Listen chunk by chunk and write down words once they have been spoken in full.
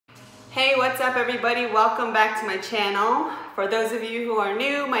Hey, what's up everybody? Welcome back to my channel. For those of you who are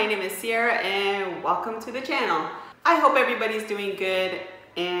new, my name is Sierra and welcome to the channel. I hope everybody's doing good,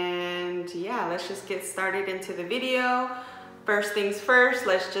 and yeah, let's just get started into the video. First things first,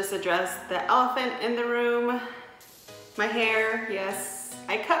 let's just address the elephant in the room. My hair, yes,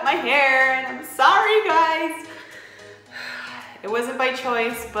 I cut my hair and I'm sorry guys. It wasn't by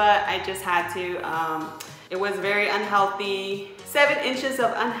choice, but I just had to. It was very unhealthy. 7 inches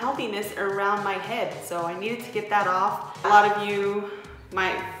of unhealthiness around my head, so I needed to get that off. A lot of you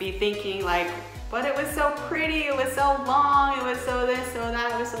might be thinking like, but it was so pretty, it was so long, it was so this, so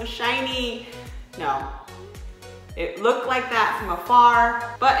that, it was so shiny. No, it looked like that from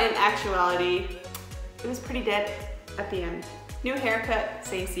afar, but in actuality, it was pretty dead at the end. New haircut,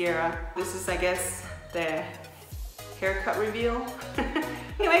 same Sierra. This is, I guess, the haircut reveal.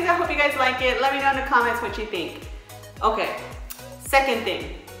 Anyways, I hope you guys like it. Let me know in the comments what you think. Okay. Second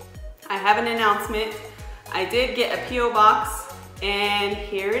thing, I have an announcement. I did get a P.O. box and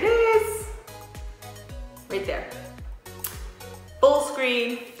here it is, right there. Full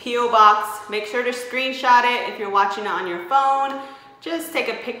screen P.O. box. Make sure to screenshot it if you're watching it on your phone. Just take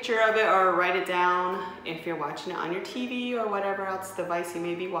a picture of it or write it down if you're watching it on your TV or whatever else device you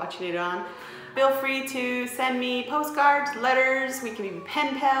may be watching it on. Feel free to send me postcards, letters, we can be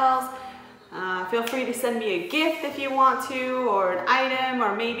pen pals. Feel free to send me a gift if you want to, or an item,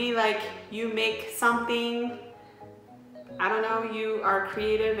 or maybe like you make something. I don't know, you are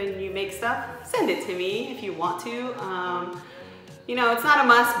creative and you make stuff. Send it to me if you want to. You know, it's not a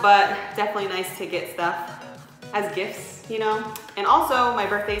must, but definitely nice to get stuff as gifts, you know. And also, my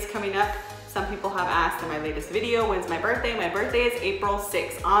birthday's coming up. Some people have asked in my latest video, when's my birthday? My birthday is April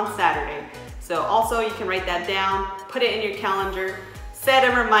 6th on Saturday. So also you can write that down, put it in your calendar, set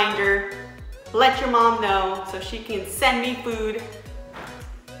a reminder. Let your mom know so she can send me food.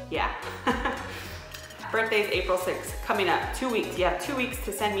 Yeah. Birthday's April 6th, coming up, 2 weeks. You have 2 weeks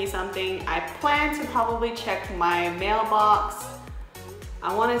to send me something. I plan to probably check my mailbox,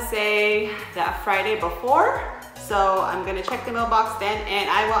 I wanna say that Friday before. So I'm gonna check the mailbox then, and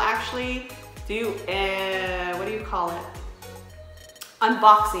I will actually do a, what do you call it?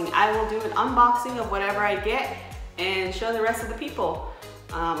 Unboxing. I will do an unboxing of whatever I get and show the rest of the people.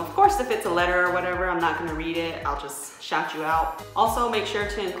 Of course, if it's a letter or whatever, I'm not gonna read it. I'll just shout you out. Also, make sure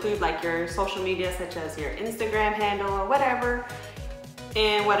to include like your social media, such as your Instagram handle or whatever,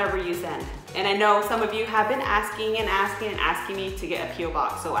 and whatever you send. And I know some of you have been asking me to get a P.O.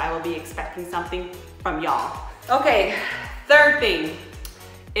 box, so I will be expecting something from y'all. Okay, third thing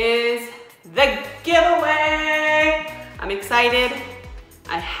is the giveaway. I'm excited.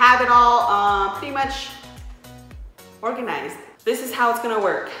 I have it all pretty much organized. This is how it's gonna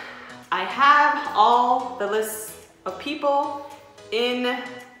work. I have all the lists of people in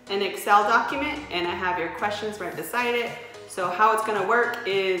an Excel document, and I have your questions right beside it. So how it's gonna work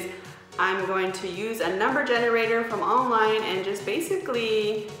is I'm going to use a number generator from online and just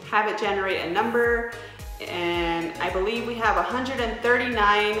basically have it generate a number. And I believe we have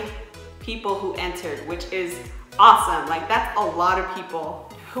 139 people who entered, which is awesome. Like, that's a lot of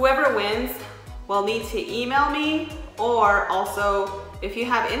people. Whoever wins will need to email me, or also if you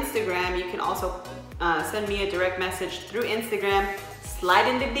have Instagram, you can also send me a direct message through Instagram, slide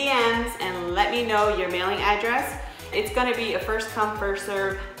into DMs and let me know your mailing address. It's gonna be a first come, first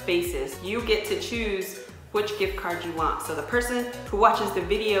serve basis. You get to choose which gift card you want. So the person who watches the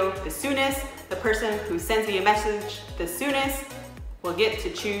video the soonest, the person who sends me a message the soonest, will get to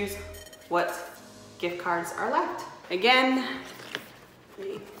choose what gift cards are left. Again, let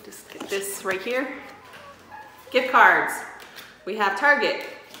me just get this right here. Gift cards. We have Target,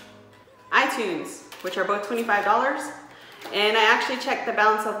 iTunes, which are both $25. And I actually checked the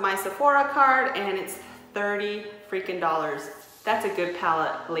balance of my Sephora card and it's $30 freaking. That's a good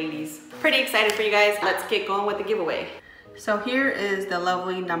palette, ladies. Pretty excited for you guys. Let's get going with the giveaway. So here is the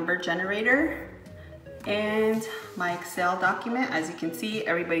lovely number generator and my Excel document. As you can see,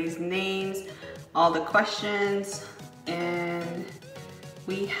 everybody's names, all the questions, and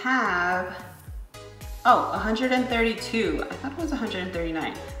we have 132. I thought it was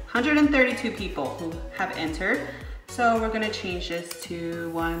 139. 132 people who have entered. So we're gonna change this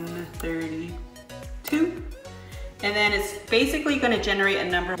to 132. And then it's basically gonna generate a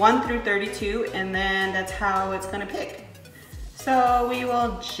number 1 through 32, and then that's how it's gonna pick. So we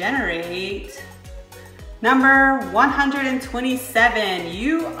will generate number 127.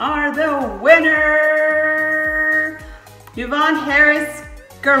 You are the winner! Yvonne Harris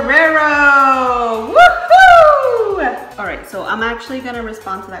Guerrero! Woohoo! All right, so I'm actually gonna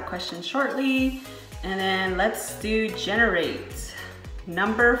respond to that question shortly, and then let's do generate.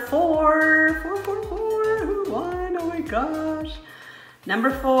 Number 4, 444, who won? Oh my gosh. Number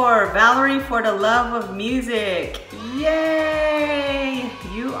 4, Valerie for the love of music. Yay!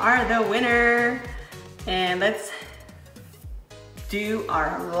 You are the winner. And let's do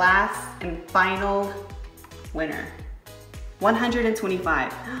our last and final winner.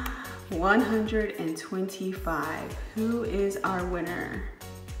 125. 125. Who is our winner?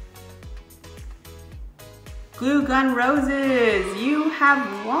 Glue Gun Roses, you have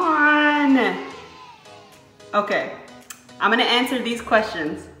won. Okay, I'm gonna answer these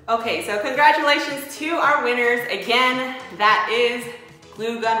questions. Okay, so congratulations to our winners. Again, that is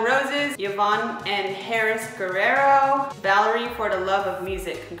Glue Gun Roses, Yvonne and Harris Guerrero, Valerie for the love of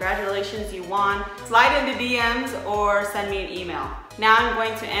music. Congratulations, you won. Slide into DMs or send me an email. Now I'm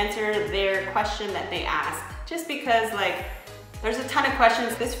going to answer their question that they asked, just because like, there's a ton of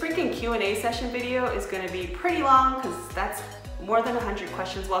questions. This freaking Q&A session video is gonna be pretty long because that's more than 100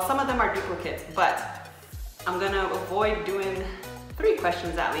 questions. Well, some of them are duplicates, but I'm gonna avoid doing 3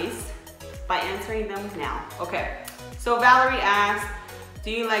 questions at least by answering them now. Okay, so Valerie asked,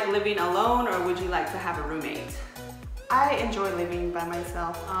 do you like living alone or would you like to have a roommate? I enjoy living by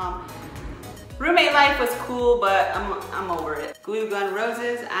myself. Roommate life was cool, but I'm over it. Glue Gun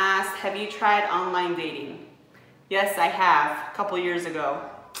Roses asked, have you tried online dating? Yes, I have, a couple years ago.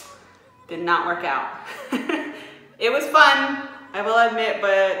 Did not work out. It was fun, I will admit,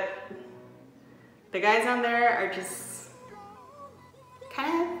 but the guys on there are just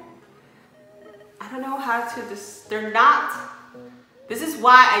kind of, I don't know how to, they're not, this is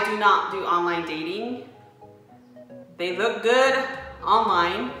why I do not do online dating. They look good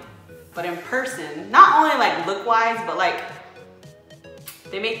online, but in person, not only like look-wise, but like,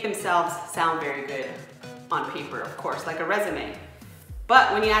 they make themselves sound very good. On paper, of course, like a resume.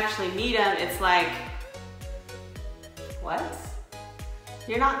 But when you actually meet them, it's like, what?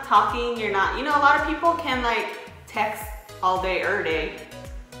 You're not talking, you're not, you know, a lot of people can like text all day, every day,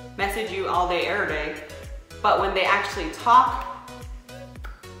 message you all day, every day, but when they actually talk,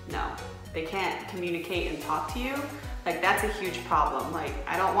 no, they can't communicate and talk to you. Like that's a huge problem. Like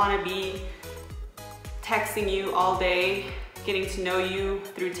I don't want to be texting you all day, getting to know you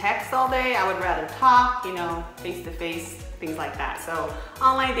through text all day. I would rather talk, you know, face to face, things like that. So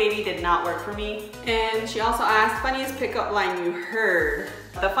online dating did not work for me. And she also asked, funniest pickup line you heard.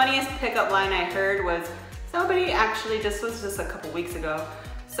 The funniest pickup line I heard was somebody actually, this was just a couple weeks ago,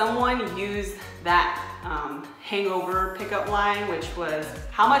 someone used that hangover pickup line, which was,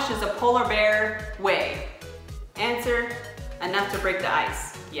 how much does a polar bear weigh? Answer, enough to break the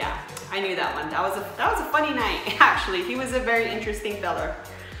ice. Yeah, I knew that one. That was a funny night, actually. He was a very interesting fella.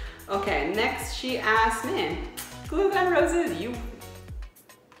 Okay, next she asked, man, Glue Gun Roses,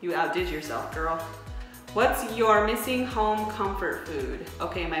 you outdid yourself, girl. What's your missing home comfort food?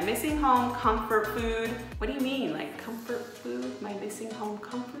 Okay, my missing home comfort food. What do you mean, like comfort food? My missing home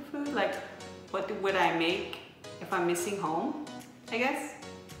comfort food? Like, what would I make if I'm missing home, I guess?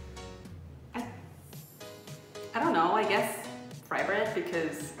 I don't know, I guess fry bread,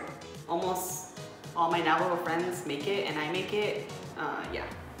 because almost all my Navajo friends make it and I make it, yeah.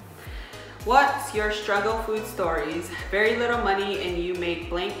 What's your struggle food stories? Very little money and you make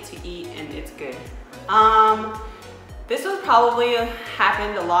blank to eat and it's good. This was probably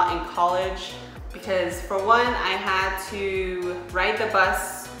happened a lot in college because for one, I had to ride the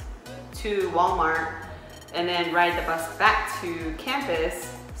bus to Walmart and then ride the bus back to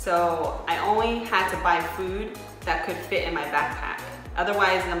campus. So I only had to buy food that could fit in my backpack.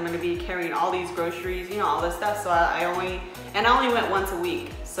 Otherwise, I'm gonna be carrying all these groceries, you know, all this stuff. So I only went once a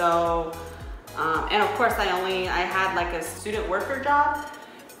week. So, and of course I had like a student worker job,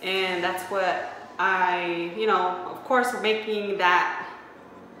 and that's what you know, of course, making that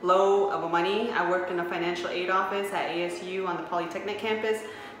low of a money. I worked in a financial aid office at ASU on the Polytechnic campus.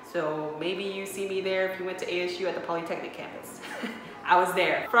 So maybe you see me there if you went to ASU at the Polytechnic campus. I was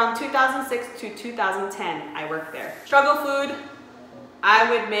there. From 2006 to 2010, I worked there. Struggle food, I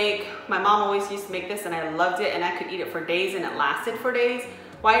would make, my mom always used to make this and I loved it and I could eat it for days and it lasted for days.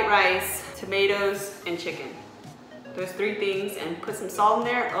 White rice, tomatoes, and chicken. Those 3 things, and put some salt in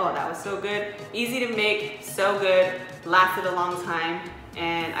there. Oh, that was so good. Easy to make, so good, lasted a long time,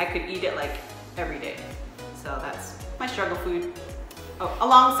 and I could eat it like every day. So that's my struggle food. Oh,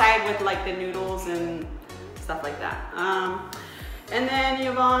 alongside with like the noodles and stuff like that. And then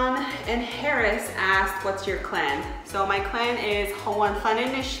Yvonne and Harris asked, what's your clan? So my clan is Hawan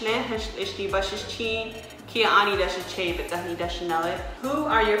Flanin Nishle, Ishti Bashishchin, Kia Ani Dashache, Betahni Dashanelle. Who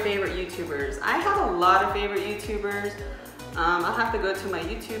are your favorite YouTubers? I have a lot of favorite YouTubers. I'll have to go to my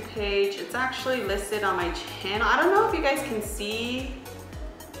YouTube page. It's actually listed on my channel. I don't know if you guys can see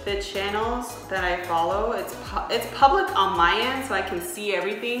the channels that I follow, it's public on my end so I can see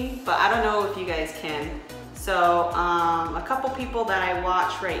everything, but I don't know if you guys can. So a couple people that I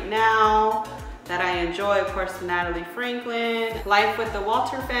watch right now that I enjoy, of course, Natalie Franklin, Life with the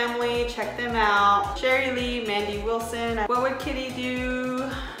Walter Family, check them out. Sherry Lee, Mandy Wilson, What Would Kitty Do?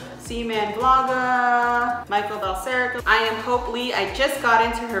 C-Man Vlogger, Michael Balserica. I am Hope Lee. I just got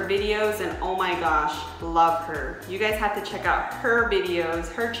into her videos and oh my gosh, love her. You guys have to check out her videos,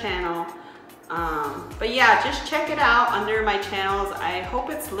 her channel. But yeah, just check it out under my channels. I hope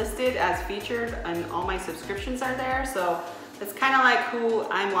it's listed as featured and all my subscriptions are there. So it's kind of like who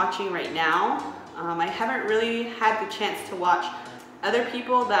I'm watching right now. I haven't really had the chance to watch other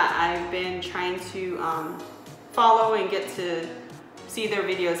people that I've been trying to follow and get to see their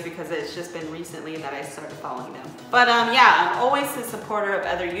videos because it's just been recently that I started following them. But yeah, I'm always a supporter of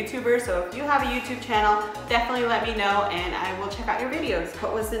other YouTubers, so if you have a YouTube channel, definitely let me know and I will check out your videos.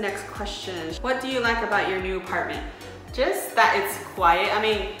 What was the next question? What do you like about your new apartment? Just that it's quiet. I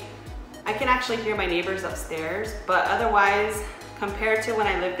mean, I can actually hear my neighbors upstairs, but otherwise, compared to when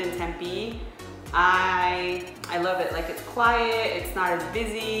I lived in Tempe, I love it. Like, it's quiet, it's not as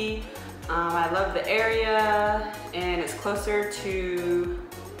busy. I love the area and it's closer to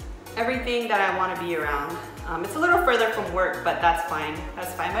everything that I want to be around. It's a little further from work, but that's fine.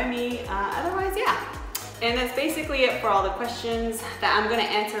 That's fine by me. Otherwise, yeah. And that's basically it for all the questions that I'm going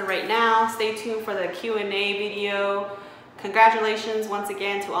to answer right now. Stay tuned for the Q&A video. Congratulations once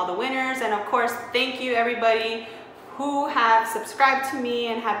again to all the winners. And of course, thank you everybody who have subscribed to me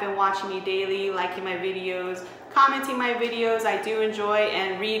and have been watching me daily, liking my videos, commenting my videos. I do enjoy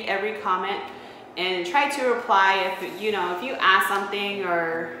and read every comment and try to reply if you ask something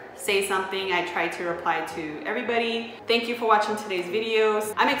or say something. I try to reply to everybody. Thank you for watching today's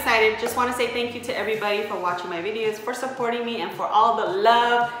videos. I'm excited. Just want to say thank you to everybody for watching my videos, for supporting me, and for all the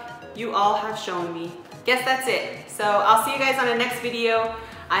love you all have shown me. Guess that's it. So I'll see you guys on the next video.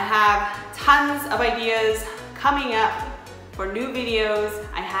 I have tons of ideas coming up for new videos.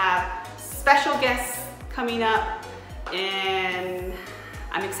 I have special guests coming up and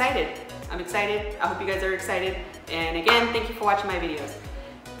I'm excited. I hope you guys are excited. And again, thank you for watching my videos.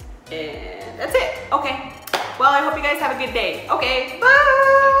 And that's it. Okay. Well, I hope you guys have a good day. Okay,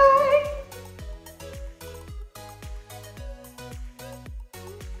 bye.